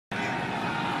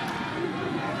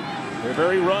They're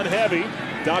very run heavy.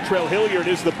 Dontrell Hilliard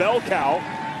is the bell cow,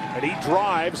 and he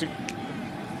drives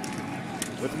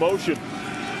with motion.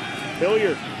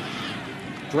 Hilliard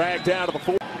dragged down to the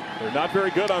 4. They're not very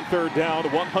good on third down,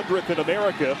 100th in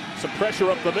America. Some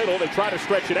pressure up the middle. They try to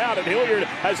stretch it out, and Hilliard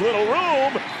has little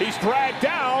room. He's dragged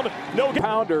down. No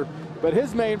pounder, but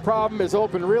his main problem is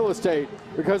open real estate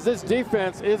because this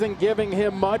defense isn't giving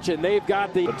him much, and they've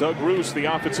got the. Doug Roos, the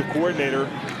offensive coordinator,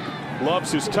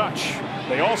 loves his touch.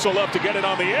 They also love to get it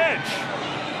on the edge.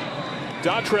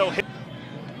 Dontrell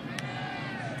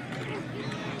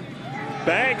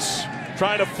Banks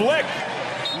trying to flick,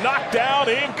 knocked down,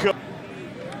 incomplete.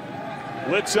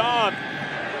 Blitz on.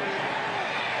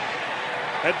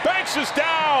 And Banks is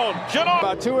down.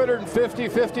 About 250,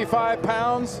 55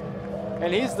 pounds,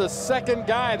 and he's the second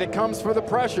guy that comes for the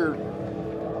pressure.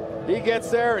 He gets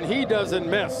there and he doesn't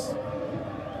miss.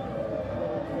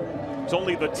 It's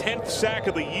only the 10th sack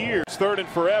of the year. It's third and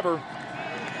forever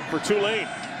for Tulane.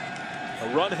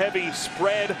 A run-heavy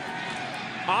spread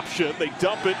option. They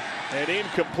dump it and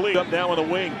incomplete. Up now on the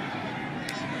wing.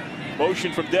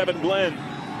 Motion from Devin Glenn.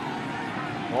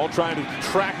 All trying to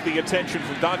track the attention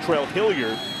from Dontrell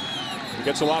Hilliard. He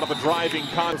gets a lot of the driving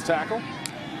tackle.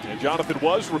 And Jonathan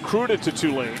was recruited to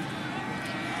Tulane.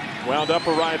 Wound up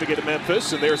arriving at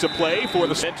Memphis, and there's a play for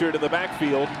the center to the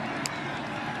backfield.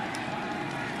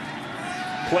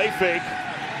 Play fake.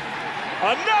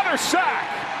 Another sack!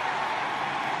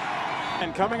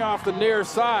 And coming off the near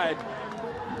side,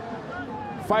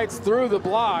 fights through the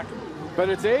block, but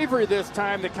it's Avery this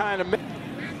time that kind of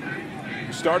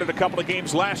started a couple of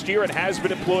games last year and has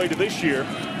been employed this year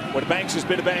when Banks has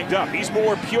been banged up. He's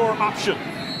more pure option,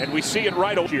 and we see it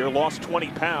right over here. Lost 20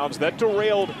 pounds. That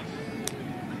derailed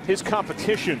his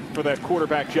competition for that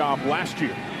quarterback job last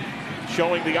year.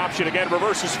 Showing the option again,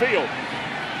 reverses field.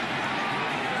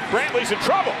 Brantley's in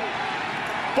trouble.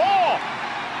 Ball.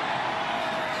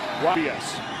 Wow.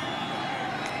 Yes.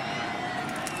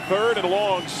 Third and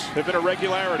longs have been a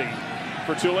regularity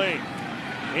for Tulane.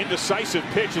 Indecisive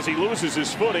pitch as he loses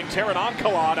his footing. Taron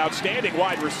Onkalon, outstanding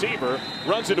wide receiver,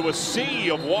 runs into a sea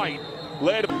of white.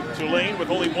 Led Tulane with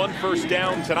only one first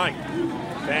down tonight.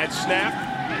 Bad snap.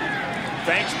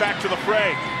 Banks back to the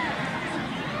fray.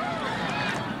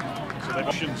 So they've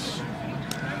options.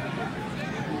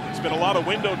 It's been a lot of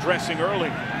window dressing early.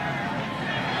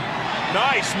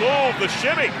 Nice move, the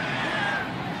shimmy.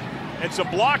 And some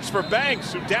blocks for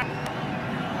Banks, who down.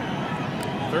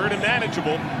 Third and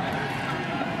manageable.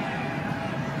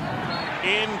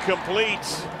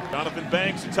 Incomplete. Jonathan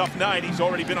Banks, a tough night. He's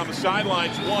already been on the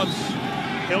sidelines once.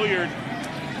 Hilliard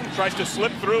tries to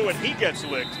slip through and he gets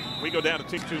licked. We go down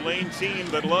to Tulane team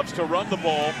that loves to run the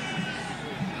ball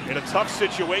in a tough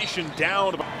situation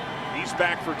down. He's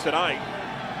back for tonight.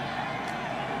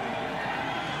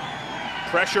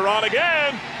 Pressure on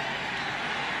again.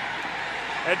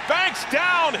 And Banks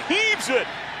down, heaves it.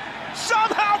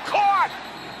 Somehow caught.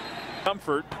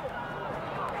 Comfort.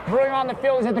 Ruling on the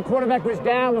field is that the quarterback was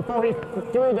down before he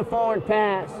threw the forward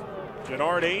pass.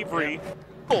 Genard Avery,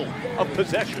 full of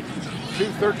possession. 2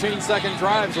 13-second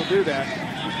drives will do that.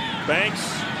 Banks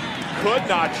could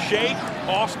not shake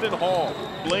Austin Hall.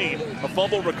 Lane, a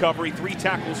fumble recovery, 3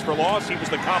 tackles for loss. He was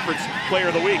the conference player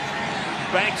of the week.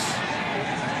 Banks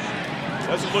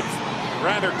doesn't look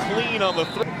rather clean on the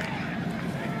throw.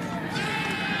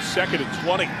 Second and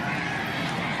 20.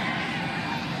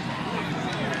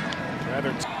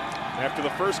 After the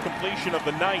first completion of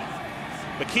the night,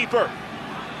 the keeper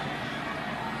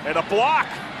and a block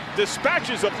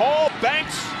dispatches of Hall.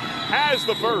 Banks has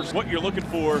the first. What you're looking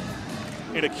for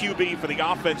in a QB for the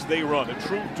offense they run, a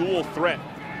true dual threat,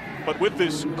 but with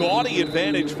this gaudy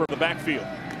advantage from the backfield.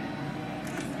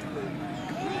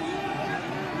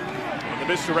 And the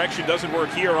misdirection doesn't work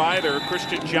here either.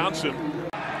 Christian Johnson.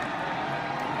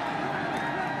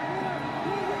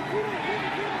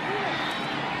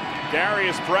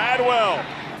 Darius Bradwell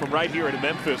from right here in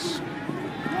Memphis.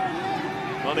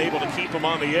 Unable to keep him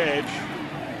on the edge.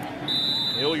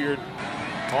 Hilliard,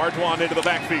 Hardwan into the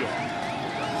backfield.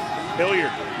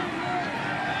 Hilliard.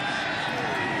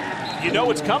 You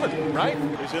know it's coming, right?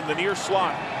 Is in the near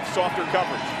slot, softer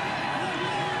coverage.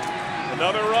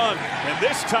 Another run, and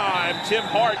this time Tim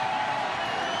Hart.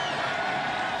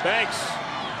 Banks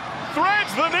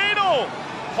threads the needle.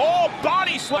 Hall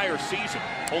body slayer season.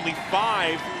 Only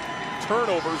 5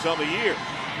 turnovers on the year.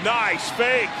 Nice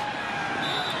fake.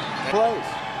 Close.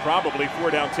 Probably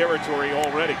 4 down territory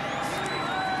already.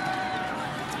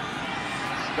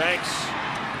 Banks.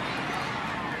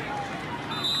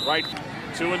 Right,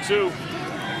 2 and 2.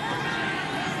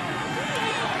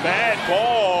 Bad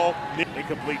ball.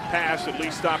 Incomplete pass at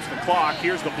least stops the clock.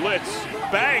 Here's the blitz.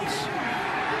 Banks.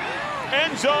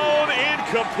 End zone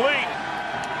incomplete.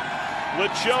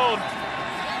 Lechone.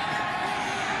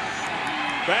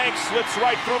 Banks slips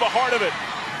right through the heart of it.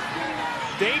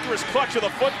 Dangerous clutch of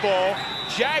the football.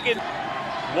 Jagged.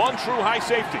 One true high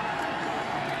safety.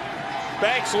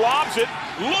 Banks lobs it,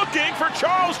 looking for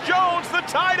Charles Jones, the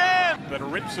tight end. Then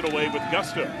rips it away with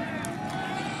gusto.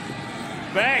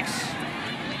 Banks.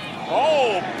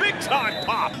 Oh, big time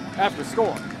pop. After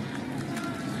scoring.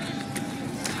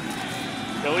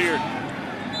 Hilliard.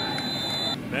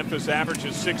 Memphis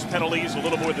averages 6 penalties, a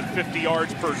little more than 50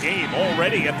 yards per game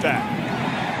already at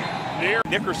that. Near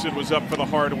Nickerson was up for the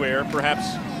hardware.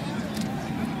 Perhaps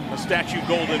a statue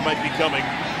golden might be coming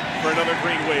for another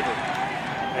green waiver.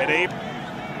 And Abe,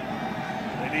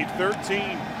 they need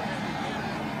 13.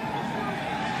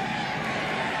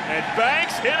 And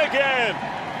Banks hit again.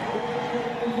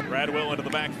 Bradwell into the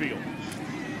backfield.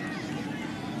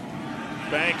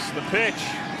 Banks, the pitch,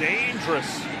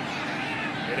 dangerous.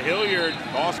 And Hilliard,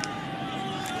 lost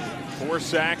 4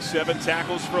 sacks, 7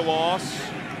 tackles for loss.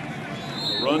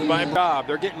 Run by job.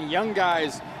 They're getting young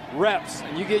guys reps,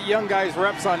 and you get young guys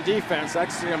reps on defense,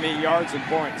 that's going to be yards and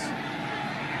points.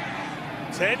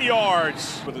 10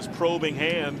 yards with his probing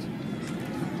hand.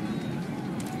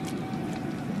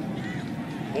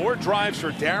 More drives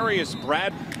for Darius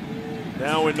Brad.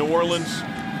 Now in New Orleans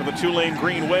for the Tulane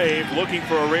Green Wave, looking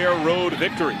for a rare road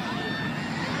victory.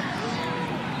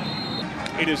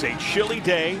 It is a chilly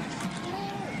day.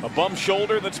 A bum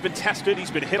shoulder that's been tested.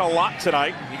 He's been hit a lot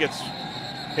tonight. He gets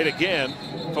hit again.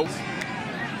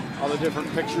 All the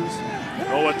different pictures.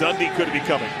 Oh, a Dundee could be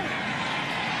coming.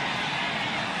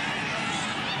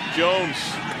 Jones.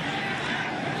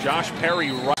 Josh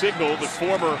Perry signaled the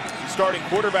former starting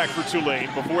quarterback for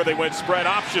Tulane before they went spread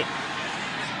option.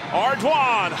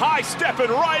 Ardoin high stepping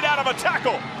right out of a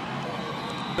tackle.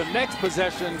 The next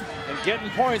possession and getting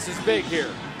points is big here.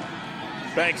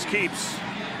 Banks keeps.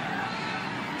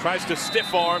 Tries to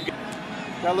stiff arm.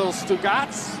 Got a little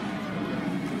Stugotz.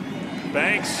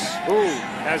 Banks Ooh.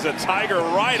 has a tiger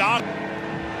right on.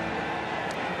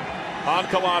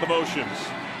 Ankalaad motions.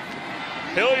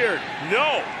 Hilliard,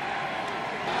 no.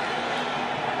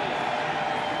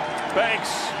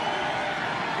 Banks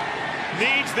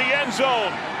needs the end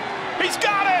zone. He's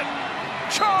got it.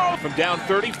 Charles from down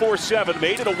 34-7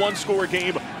 made it a 1-score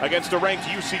game against a ranked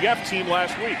UCF team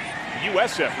last week.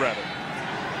 USF rather.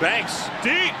 Banks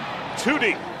deep, too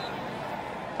deep.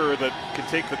 That can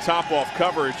take the top off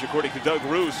coverage according to Doug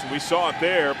Roos. We saw it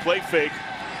there. Play fake.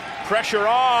 Pressure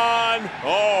on.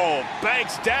 Oh,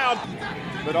 Banks down.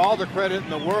 But all the credit in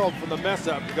the world for the mess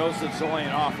up goes to the Tulane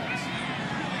offense.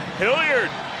 Hilliard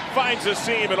finds a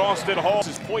seam at Austin Hall.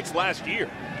 His points last year.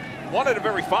 1 out of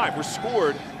every 5 were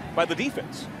scored by the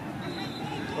defense.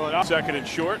 Second and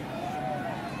short.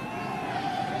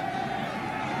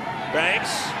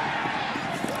 Banks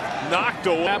knocked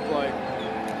away. That play.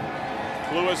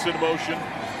 Lewis in motion.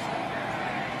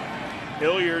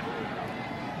 Hilliard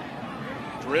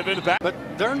driven back. But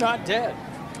they're not dead.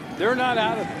 They're not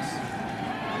out of this.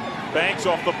 Banks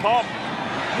off the pump.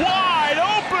 Wide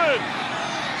open!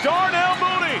 Darnell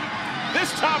Mooney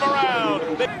this time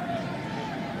around.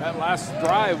 That last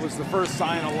drive was the first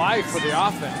sign of life for the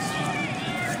offense.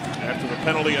 After the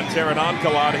penalty on Taran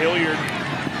Ankalaad, Hilliard.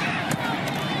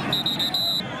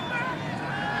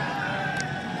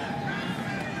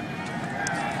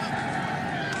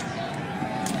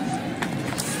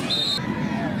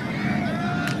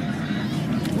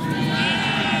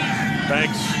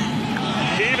 Banks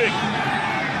heaving.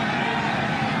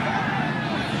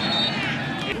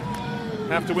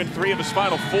 Have to win 3 of his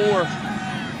final 4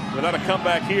 without a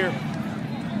comeback here.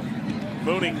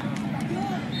 Mooney.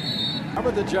 How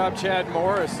about the job Chad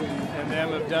Morris and them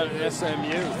have done at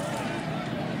SMU?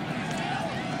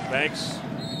 Banks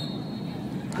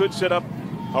could set up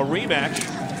a rematch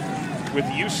with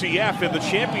UCF in the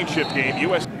championship game.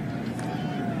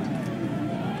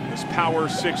 This Power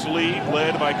 6 league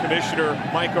led by Commissioner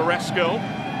Mike Oresco.